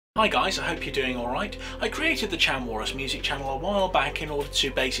Hi guys, I hope you're doing alright. I created the Walrus music channel a while back in order to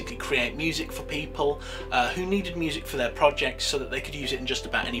basically create music for people who needed music for their projects so that they could use it in just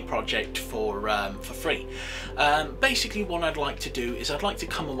about any project for free. Basically what I'd like to do is I'd like to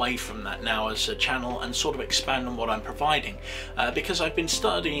come away from that now as a channel and sort of expand on what I'm providing because I've been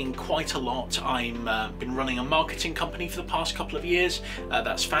studying quite a lot. I've been running a marketing company for the past couple of years,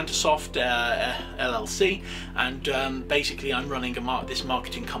 that's Fantasoft LLC, and basically I'm running this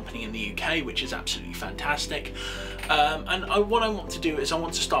marketing company in the UK, which is absolutely fantastic. What I want to do is I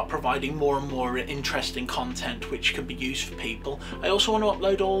want to start providing more and more interesting content which can be used for people. I also want to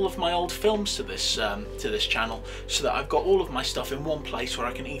upload all of my old films to this channel so that I've got all of my stuff in one place where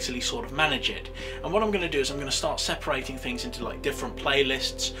I can easily sort of manage it. And what I'm going to do is I'm going to start separating things into like different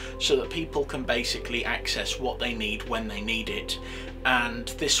playlists so that people can basically access what they need when they need it. And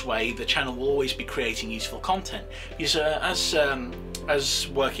this way the channel will always be creating useful content. Because as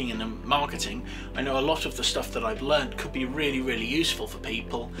working in marketing, I know a lot of the stuff that I've learned could be really useful for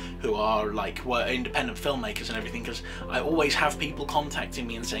people who are like independent filmmakers and everything, because I always have people contacting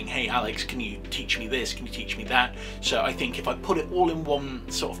me and saying, hey Alex, can you teach me this, can you teach me that? So I think if I put it all in one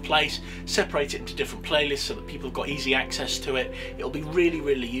sort of place, separate it into different playlists so that people have got easy access to it, it'll be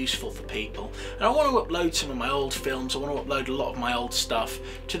really useful for people. And I want to upload some of my old films, I want to upload a lot of my old stuff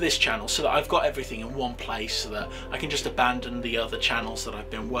to this channel so that I've got everything in one place, so that I can just abandon the other channels that I've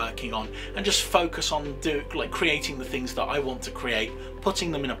been working on and just focus on creating the things that I want to create,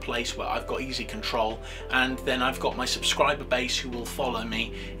 putting them in a place where I've got easy control, and then I've got my subscriber base who will follow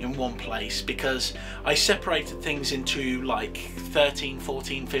me in one place, because I separated things into like 13,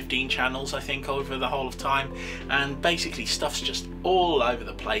 14, 15 channels I think over the whole of time, and basically stuff's just all over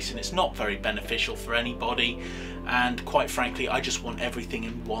the place and it's not very beneficial for anybody. And quite frankly, I just want everything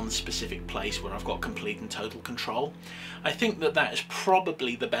in one specific place where I've got complete and total control. I think that that is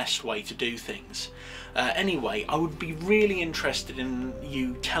probably the best way to do things. Anyway, I would be really interested in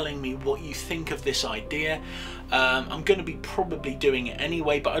you telling me what you think of this idea. I'm going to be probably doing it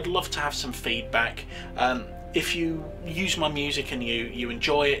anyway, but I'd love to have some feedback. If you use my music and you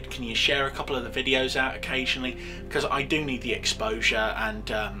enjoy it, can you share a couple of the videos out occasionally? Because I do need the exposure, and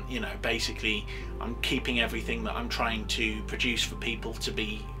you know, basically I'm keeping everything that I'm trying to produce for people to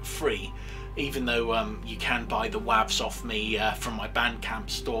be free, even though you can buy the WAVs off me from my Bandcamp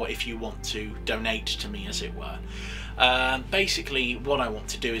store if you want to donate to me, as it were. Basically what I want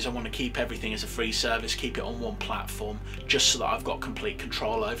to do is I want to keep everything as a free service, keep it on one platform, just so that I've got complete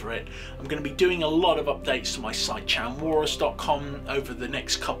control over it. I'm going to be doing a lot of updates to my site Walrus.com over the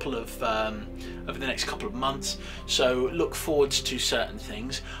next couple of months, so look forward to certain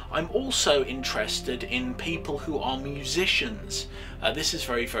things. I'm also interested in people who are musicians. This is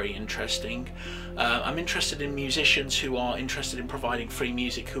very interesting. I'm interested in musicians who are interested in providing free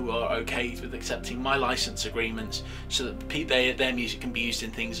music, who are okay with accepting my license agreements so that their music can be used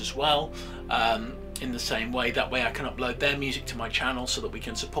in things as well, in the same way. That way I can upload their music to my channel so that we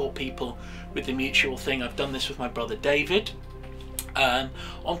can support people with the mutual thing. I've done this with my brother David.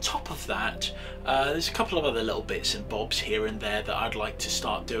 On top of that, there's a couple of other little bits and bobs here and there that I'd like to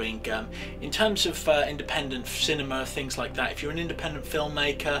start doing. In terms of independent cinema, things like that, if you're an independent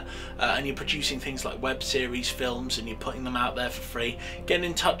filmmaker and you're producing things like web series, films, and you're putting them out there for free, get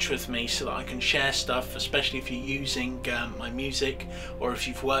in touch with me so that I can share stuff, especially if you're using my music or if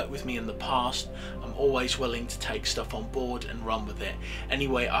you've worked with me in the past. I'm always willing to take stuff on board and run with it.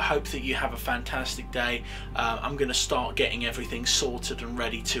 Anyway, I hope that you have a fantastic day. I'm going to start getting everything sorted and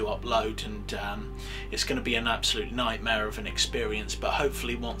ready to upload, and it's going to be an absolute nightmare of an experience, but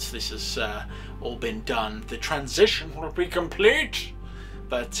hopefully once this has all been done, the transition will be complete.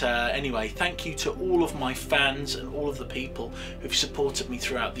 But anyway, thank you to all of my fans and all of the people who've supported me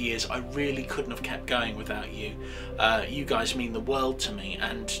throughout the years. I really couldn't have kept going without you. You guys mean the world to me,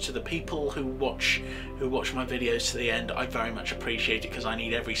 and to the people who watch my videos to the end, I very much appreciate it, because I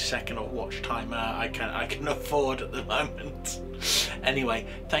need every second of watch time I can afford at the moment. Anyway,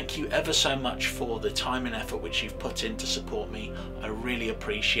 thank you ever so much for the time and effort which you've put in to support me. I really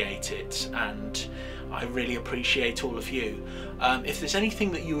appreciate it, and I really appreciate all of you. If there's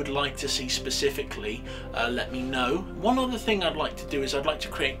anything that you would like to see specifically, let me know. One other thing I'd like to do is I'd like to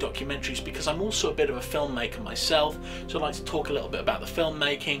create documentaries, because I'm also a bit of a filmmaker myself, so I'd like to talk a little bit about the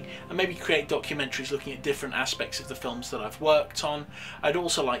filmmaking and maybe create documentaries looking at different aspects of the films that I've worked on. I'd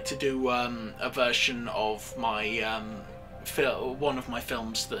also like to do a version of my one of my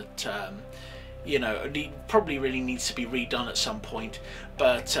films that you know, probably really needs to be redone at some point,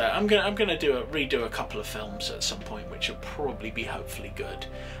 but I'm gonna redo a couple of films at some point, which will probably be hopefully good.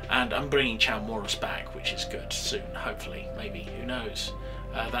 And I'm bringing Walrus back, which is good, soon, hopefully, maybe, who knows.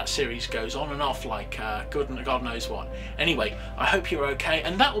 that series goes on and off like God knows what. Anyway, I hope you're okay,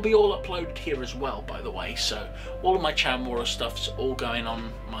 and that will be all uploaded here as well, by the way. So all of my Walrus stuff's all going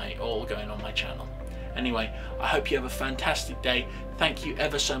on my channel. Anyway, I hope you have a fantastic day. Thank you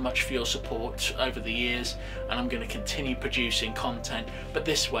ever so much for your support over the years, and I'm going to continue producing content, but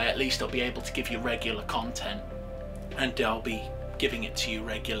this way at least I'll be able to give you regular content, and I'll be giving it to you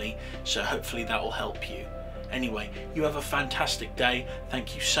regularly, so hopefully that will help you. Anyway, you have a fantastic day.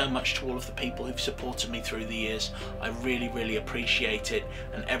 Thank you so much to all of the people who've supported me through the years. I really appreciate it,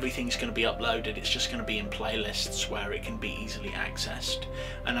 and everything's going to be uploaded. It's just going to be in playlists where it can be easily accessed,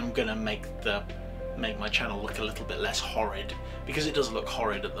 and I'm going to make my channel look a little bit less horrid, because it does look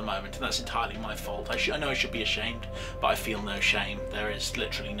horrid at the moment, and that's entirely my fault. I know I should be ashamed, but I feel no shame. There is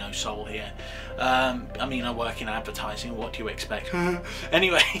literally no soul here. I mean, I work in advertising, what do you expect?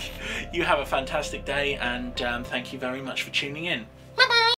 Anyway, you have a fantastic day, and thank you very much for tuning in.